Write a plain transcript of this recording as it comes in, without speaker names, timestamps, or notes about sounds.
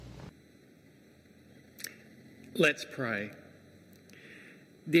Let's pray.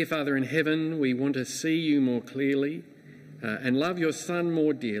 Dear Father in heaven, we want to see you more clearly and love your Son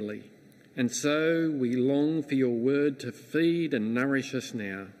more dearly. And so we long for your word to feed and nourish us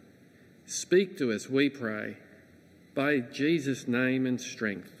now. Speak to us, we pray. By Jesus' name and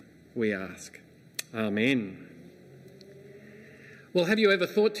strength, we ask. Amen. Well, have you ever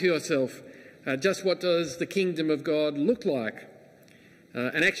thought to yourself, just what does the kingdom of God look like?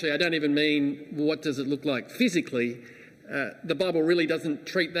 And actually, I don't even mean what does it look like physically. The Bible really doesn't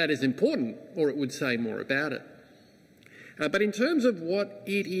treat that as important, or it would say more about it. But in terms of what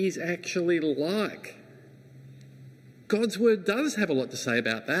it is actually like, God's word does have a lot to say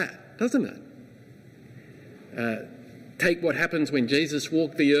about that, doesn't it? Take what happens when Jesus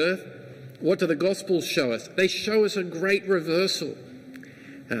walked the earth. What do the Gospels show us? They show us a great reversal.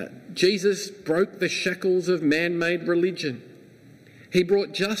 Jesus broke the shackles of man-made religion. He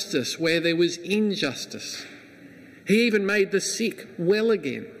brought justice where there was injustice. He even made the sick well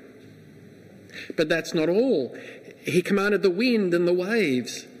again. But that's not all. He commanded the wind and the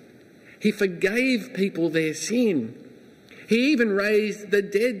waves. He forgave people their sin. He even raised the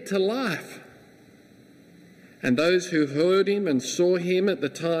dead to life. And those who heard him and saw him at the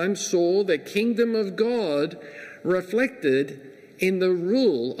time saw the kingdom of God reflected in the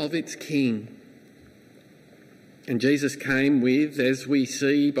rule of its king. And Jesus came with, as we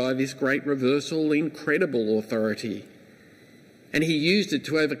see by this great reversal, incredible authority. And he used it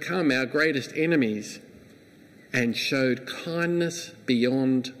to overcome our greatest enemies and showed kindness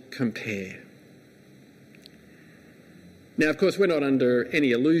beyond compare. Now, of course, we're not under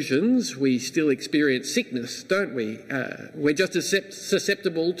any illusions. We still experience sickness, don't we? We're just as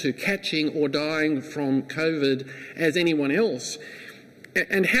susceptible to catching or dying from COVID as anyone else.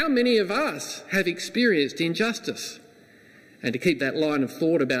 And how many of us have experienced injustice? And to keep that line of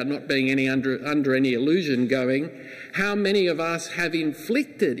thought about not being under any illusion going, how many of us have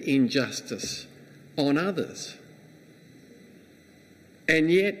inflicted injustice on others?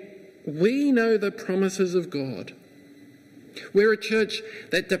 And yet we know the promises of God. We're a church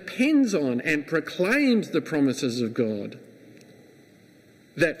that depends on and proclaims the promises of God.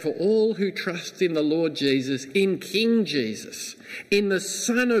 That for all who trust in the Lord Jesus, in King Jesus, in the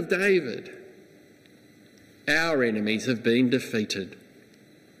Son of David, our enemies have been defeated.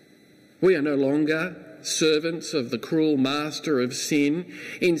 We are no longer servants of the cruel master of sin.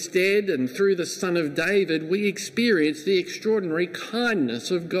 Instead, and through the Son of David, we experience the extraordinary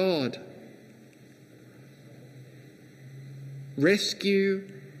kindness of God. Rescue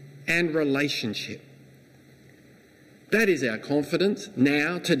and relationship. That is our confidence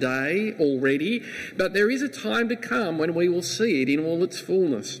now, today, already, but there is a time to come when we will see it in all its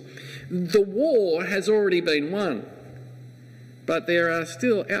fullness. The war has already been won, but there are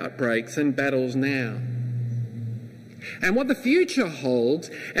still outbreaks and battles now. And what the future holds,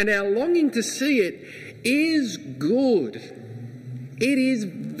 and our longing to see it, is good. It is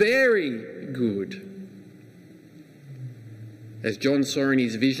very good. As John saw in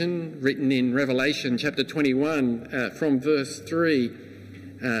his vision, written in Revelation chapter 21 from verse 3,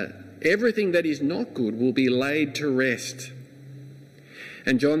 everything that is not good will be laid to rest.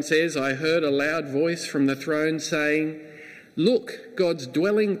 And John says, I heard a loud voice from the throne saying, look, God's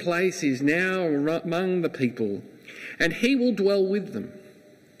dwelling place is now among the people, and he will dwell with them.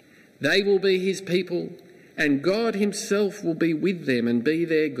 They will be his people, and God himself will be with them and be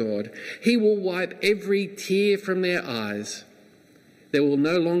their God. He will wipe every tear from their eyes. There will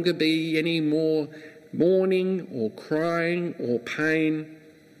no longer be any more mourning or crying or pain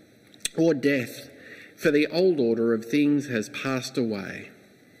or death, for the old order of things has passed away.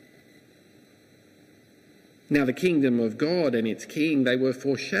 Now the kingdom of God and its king, they were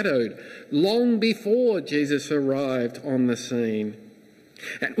foreshadowed long before Jesus arrived on the scene.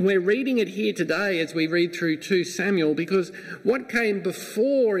 And we're reading it here today as we read through 2 Samuel because what came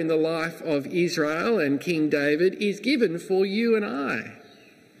before in the life of Israel and King David is given for you and I.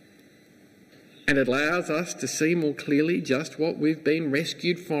 And it allows us to see more clearly just what we've been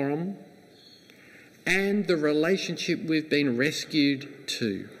rescued from and the relationship we've been rescued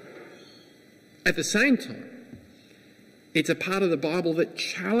to. At the same time, it's a part of the Bible that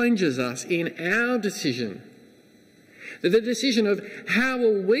challenges us in our decision. The decision of how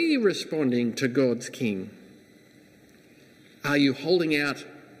are we responding to God's King? Are you holding out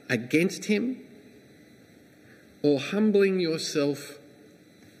against him or humbling yourself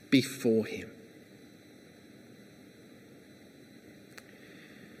before him?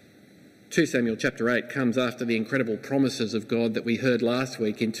 2 Samuel chapter 8 comes after the incredible promises of God that we heard last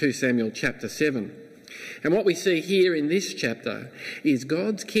week in 2 Samuel chapter 7. And what we see here in this chapter is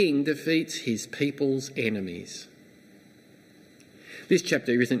God's king defeats his people's enemies. This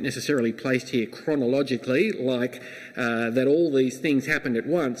chapter isn't necessarily placed here chronologically, like that all these things happened at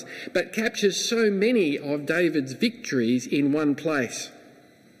once, but captures so many of David's victories in one place,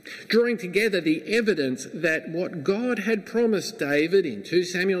 drawing together the evidence that what God had promised David in 2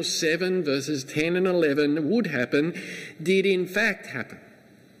 Samuel 7 verses 10 and 11 would happen, did in fact happen.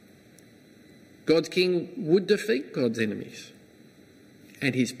 God's king would defeat God's enemies,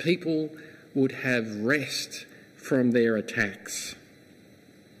 and his people would have rest from their attacks.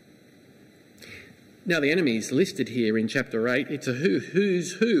 Now, the enemies listed here in chapter 8, it's a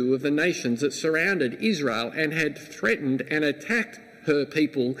who's who of the nations that surrounded Israel and had threatened and attacked her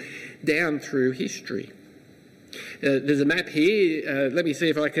people down through history. There's a map here. Let me see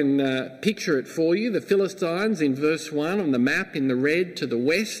if I can picture it for you. The Philistines in verse 1 on the map in the red to the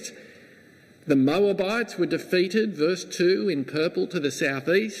west. The Moabites were defeated, verse 2, in purple to the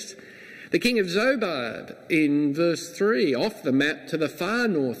southeast. The king of Zobah in verse 3 off the map to the far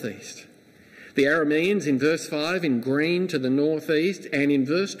northeast. The Arameans in verse 5 in green to the northeast, and in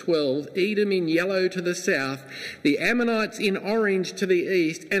verse 12, Edom in yellow to the south, the Ammonites in orange to the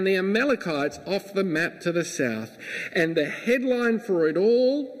east, and the Amalekites off the map to the south. And the headline for it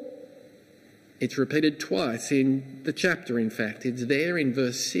all, it's repeated twice in the chapter, in fact. It's there in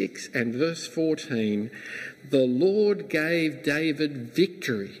verse 6 and verse 14. The Lord gave David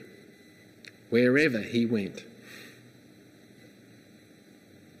victory wherever he went.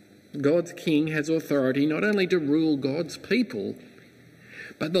 God's king has authority not only to rule God's people,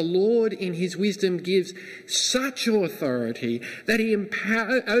 but the Lord in his wisdom gives such authority that he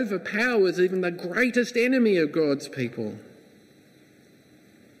overpowers even the greatest enemy of God's people,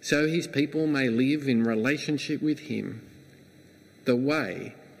 so his people may live in relationship with him the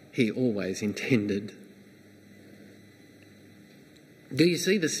way he always intended. Do you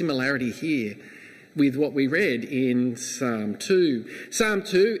see the similarity here with what we read in Psalm 2. Psalm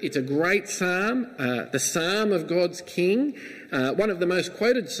 2, it's a great psalm, the psalm of God's king, one of the most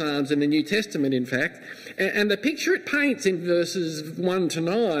quoted psalms in the New Testament, in fact. And the picture it paints in verses 1 to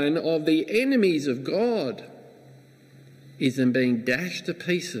 9 of the enemies of God is them being dashed to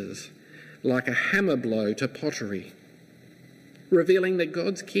pieces like a hammer blow to pottery, revealing that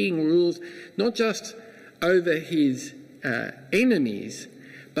God's king rules not just over his enemies,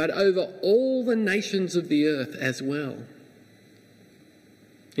 but over all the nations of the earth as well.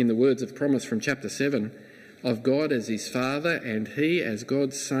 In the words of promise from chapter 7, of God as his Father and he as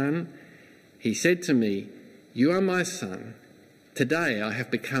God's Son, he said to me, "You are my son. Today I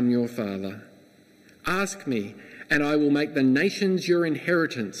have become your father. Ask me, and I will make the nations your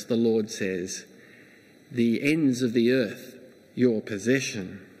inheritance," the Lord says, "the ends of the earth your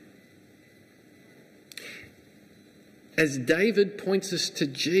possession." As David points us to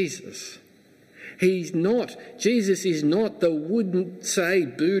Jesus, Jesus is not the wouldn't say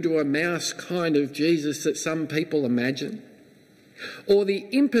boo to a mouse kind of Jesus that some people imagine, or the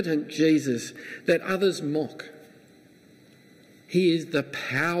impotent Jesus that others mock. He is the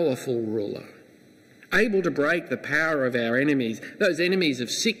powerful ruler, able to break the power of our enemies, those enemies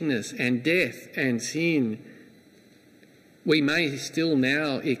of sickness and death and sin. We may still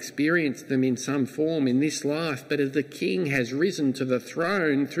now experience them in some form in this life, but as the King has risen to the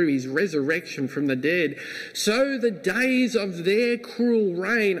throne through his resurrection from the dead, so the days of their cruel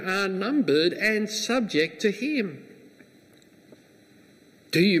reign are numbered and subject to him.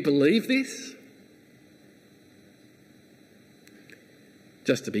 Do you believe this?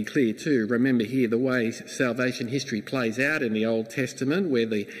 Just to be clear too, remember here the way salvation history plays out in the Old Testament, where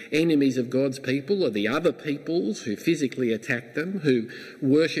the enemies of God's people are the other peoples who physically attack them, who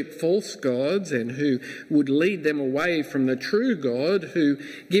worship false gods and who would lead them away from the true God, who,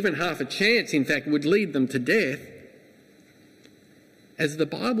 given half a chance, in fact, would lead them to death. As the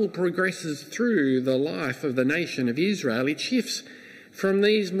Bible progresses through the life of the nation of Israel, it shifts from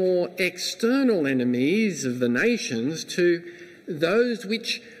these more external enemies of the nations to those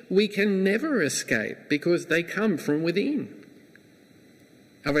which we can never escape because they come from within,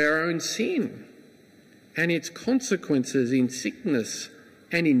 of our own sin and its consequences in sickness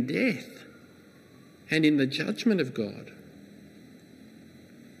and in death and in the judgment of God.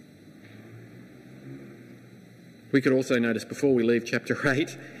 We could also notice before we leave chapter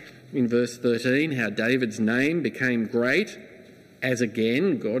 8, in verse 13, how David's name became great, as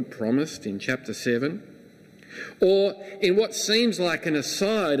again God promised in chapter 7. Or in what seems like an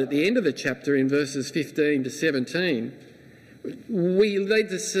aside at the end of the chapter in verses 15 to 17, we need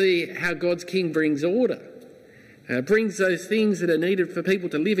to see how God's king brings order brings those things that are needed for people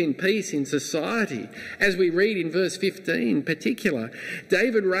to live in peace in society. As we read in verse 15 in particular,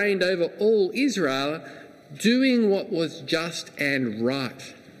 David reigned over all Israel, doing what was just and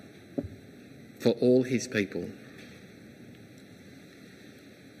right for all his people.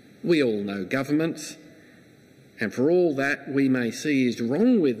 We all know governments, and for all that we may see is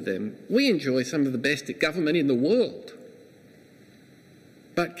wrong with them, we enjoy some of the best government in the world.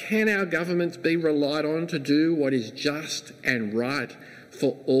 But can our governments be relied on to do what is just and right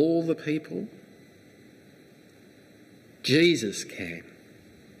for all the people? Jesus can.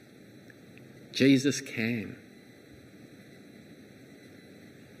 Jesus can.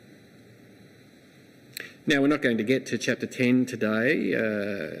 Now, we're not going to get to chapter 10 today,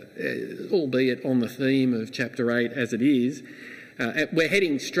 albeit on the theme of chapter 8 as it is. We're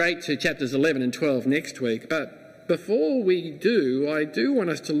heading straight to chapters 11 and 12 next week, but before we do, I do want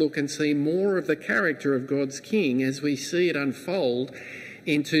us to look and see more of the character of God's King as we see it unfold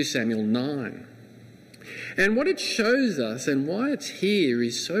in 2 Samuel 9. And what it shows us and why it's here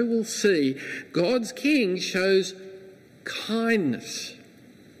is so we'll see God's King shows kindness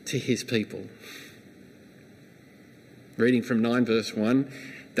to his people. Reading from 9 verse 1,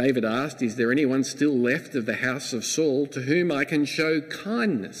 David asked, "Is there anyone still left of the house of Saul to whom I can show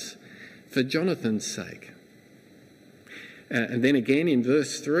kindness for Jonathan's sake?" And then again in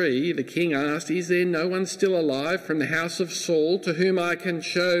verse 3, the king asked, "Is there no one still alive from the house of Saul to whom I can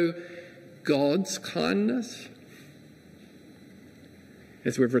show God's kindness?"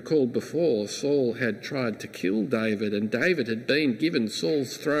 As we've recalled before, Saul had tried to kill David, and David had been given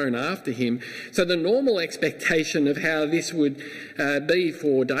Saul's throne after him. So the normal expectation of how this would be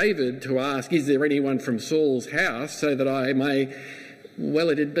for David to ask, "Is there anyone from Saul's house so that I may..." Well,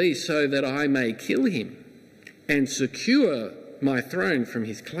 it'd be so that I may kill him and secure my throne from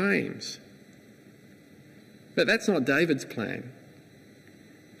his claims. But that's not David's plan.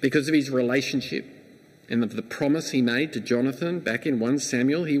 Because of his relationship and of the promise he made to Jonathan back in 1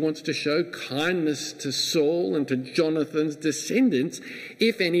 Samuel, he wants to show kindness to Saul and to Jonathan's descendants,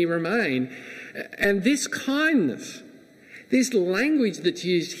 if any remain. And this kindness, this language that's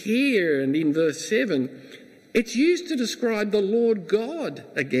used here and in verse 7, it's used to describe the Lord God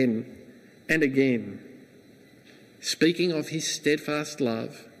again and again, speaking of his steadfast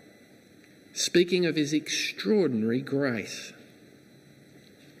love, speaking of his extraordinary grace.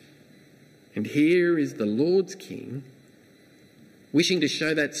 And here is the Lord's King wishing to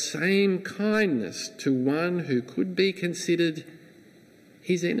show that same kindness to one who could be considered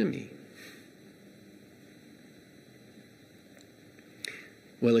his enemy.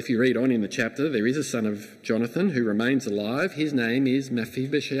 Well, if you read on in the chapter, there is a son of Jonathan who remains alive. His name is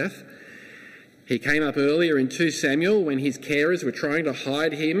Mephibosheth. He came up earlier in 2 Samuel when his carers were trying to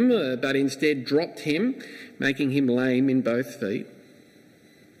hide him, but instead dropped him, making him lame in both feet.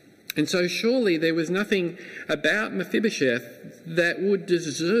 And so surely there was nothing about Mephibosheth that would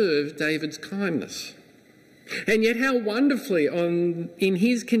deserve David's kindness. And yet how wonderfully in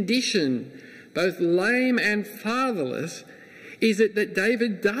his condition, both lame and fatherless, is it that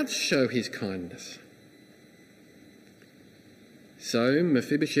David does show his kindness. So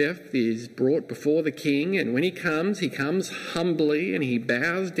Mephibosheth is brought before the king, and when he comes humbly and he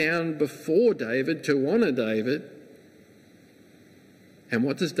bows down before David to honour David. And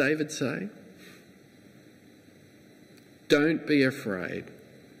what does David say? "Don't be afraid,"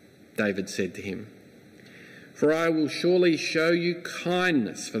 David said to him, "for I will surely show you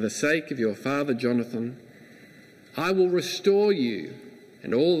kindness for the sake of your father Jonathan. I will restore you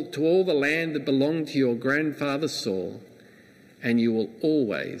and to all the land that belonged to your grandfather Saul, and you will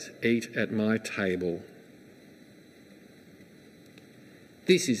always eat at my table."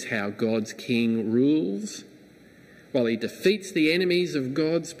 This is how God's King rules. While he defeats the enemies of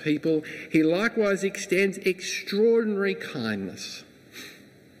God's people, he likewise extends extraordinary kindness.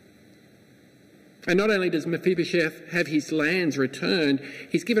 And not only does Mephibosheth have his lands returned,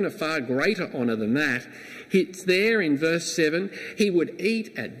 he's given a far greater honour than that. It's there in verse 7, he would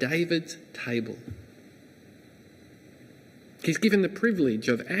eat at David's table. He's given the privilege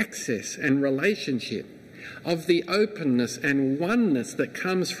of access and relationship, of the openness and oneness that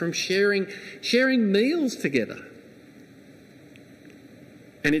comes from sharing meals together.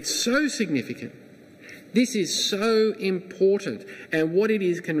 And it's so significant. This is so important, and what it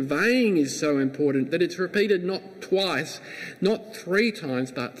is conveying is so important that it's repeated not twice, not 3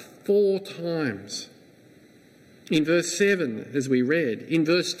 times, but 4 times. In verse 7, as we read, in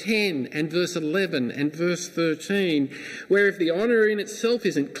verse 10 and verse 11 and verse 13, where if the honour in itself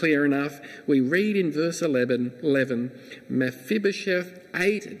isn't clear enough, we read in verse 11, Mephibosheth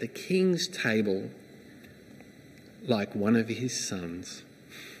ate at the king's table. like one of his sons.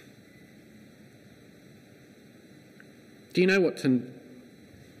 Do you know what do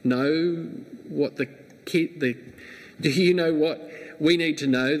you know what we need to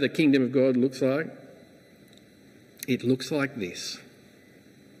know the kingdom of God looks like? It looks like this.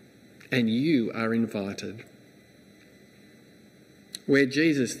 And you are invited. Where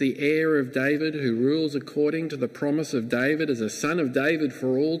Jesus, the heir of David, who rules according to the promise of David as a son of David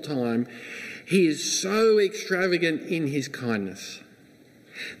for all time, he is so extravagant in his kindness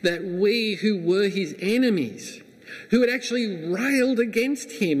that we who were his enemies, who had actually railed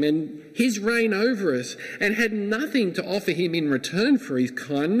against him and his reign over us and had nothing to offer him in return for his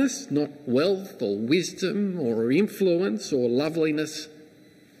kindness, not wealth or wisdom or influence or loveliness,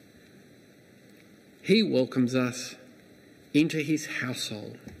 he welcomes us into his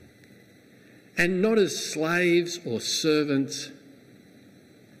household, and not as slaves or servants,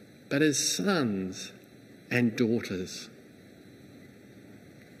 but as sons and daughters.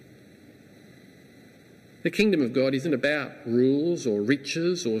 The kingdom of God isn't about rules or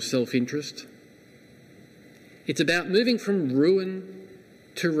riches or self-interest. It's about moving from ruin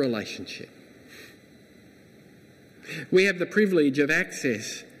to relationship. We have the privilege of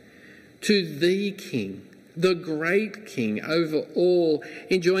access to the King, the great King over all,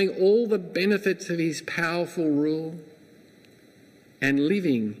 enjoying all the benefits of his powerful rule and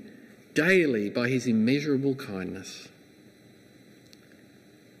living daily by his immeasurable kindness.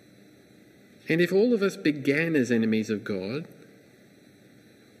 And if all of us began as enemies of God,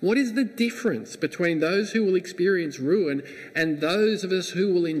 what is the difference between those who will experience ruin and those of us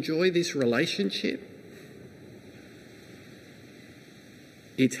who will enjoy this relationship?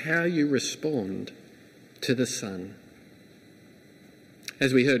 It's how you respond to the Son.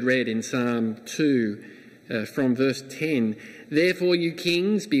 As we heard read in Psalm 2 from verse 10, "Therefore you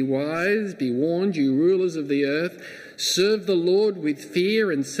kings, be wise, be warned, you rulers of the earth. Serve the Lord with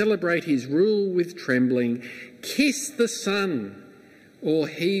fear and celebrate his rule with trembling. Kiss the Son, or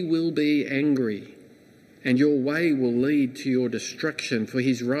he will be angry, and your way will lead to your destruction, for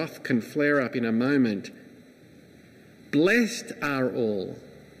his wrath can flare up in a moment. Blessed are all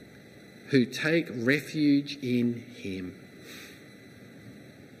who take refuge in him."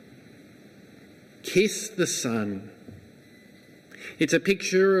 Kiss the Son. It's a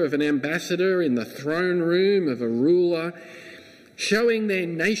picture of an ambassador in the throne room of a ruler showing their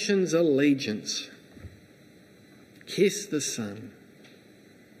nation's allegiance. Kiss the Son.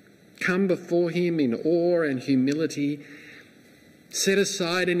 Come before him in awe and humility. Set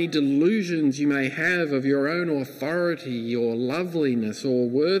aside any delusions you may have of your own authority or loveliness or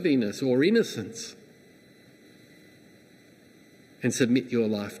worthiness or innocence, and submit your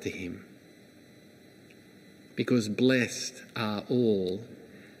life to him. Because blessed are all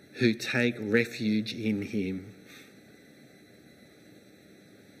who take refuge in him.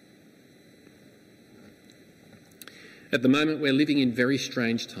 At the moment, we're living in very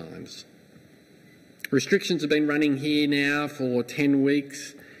strange times. Restrictions have been running here now for 10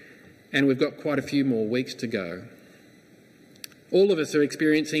 weeks, and we've got quite a few more weeks to go. All of us are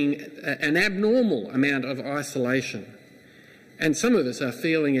experiencing an abnormal amount of isolation, and some of us are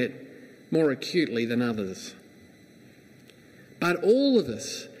feeling it more acutely than others. But all of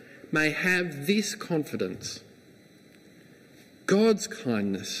us may have this confidence: God's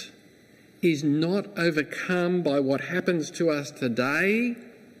kindness is not overcome by what happens to us today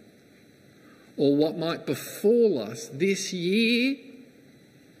or what might befall us this year.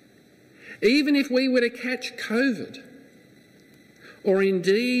 Even if we were to catch COVID, or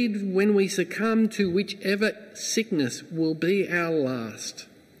indeed when we succumb to whichever sickness will be our last,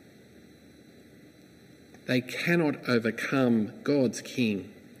 they cannot overcome God's King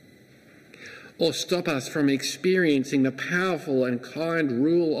or stop us from experiencing the powerful and kind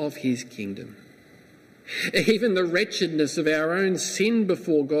rule of his kingdom. Even the wretchedness of our own sin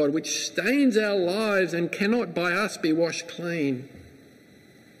before God, which stains our lives and cannot by us be washed clean,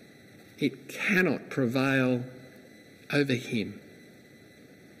 it cannot prevail over him.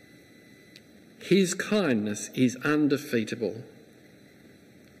 His kindness is undefeatable.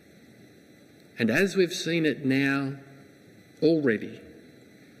 And as we've seen it now already,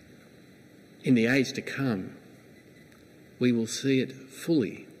 in the age to come, we will see it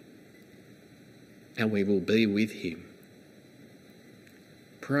fully, and we will be with him.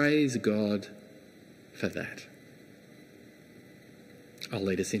 Praise God for that. I'll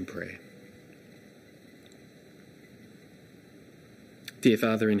lead us in prayer. Dear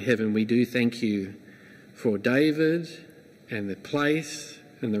Father in heaven, we do thank you for David and the place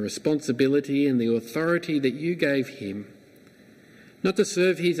and the responsibility and the authority that you gave him not to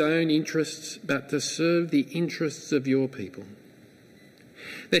serve his own interests, but to serve the interests of your people.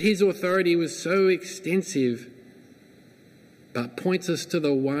 That his authority was so extensive, but points us to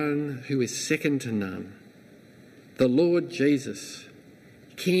the one who is second to none, the Lord Jesus,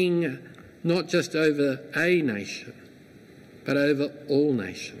 King not just over a nation, but over all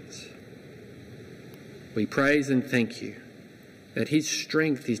nations. We praise and thank you that his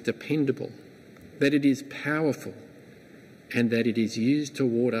strength is dependable, that it is powerful, and that it is used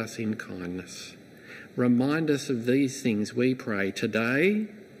toward us in kindness. Remind us of these things, we pray, today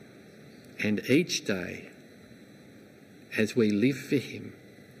and each day as we live for him,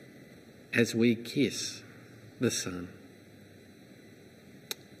 as we kiss the Son.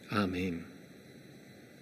 Amen.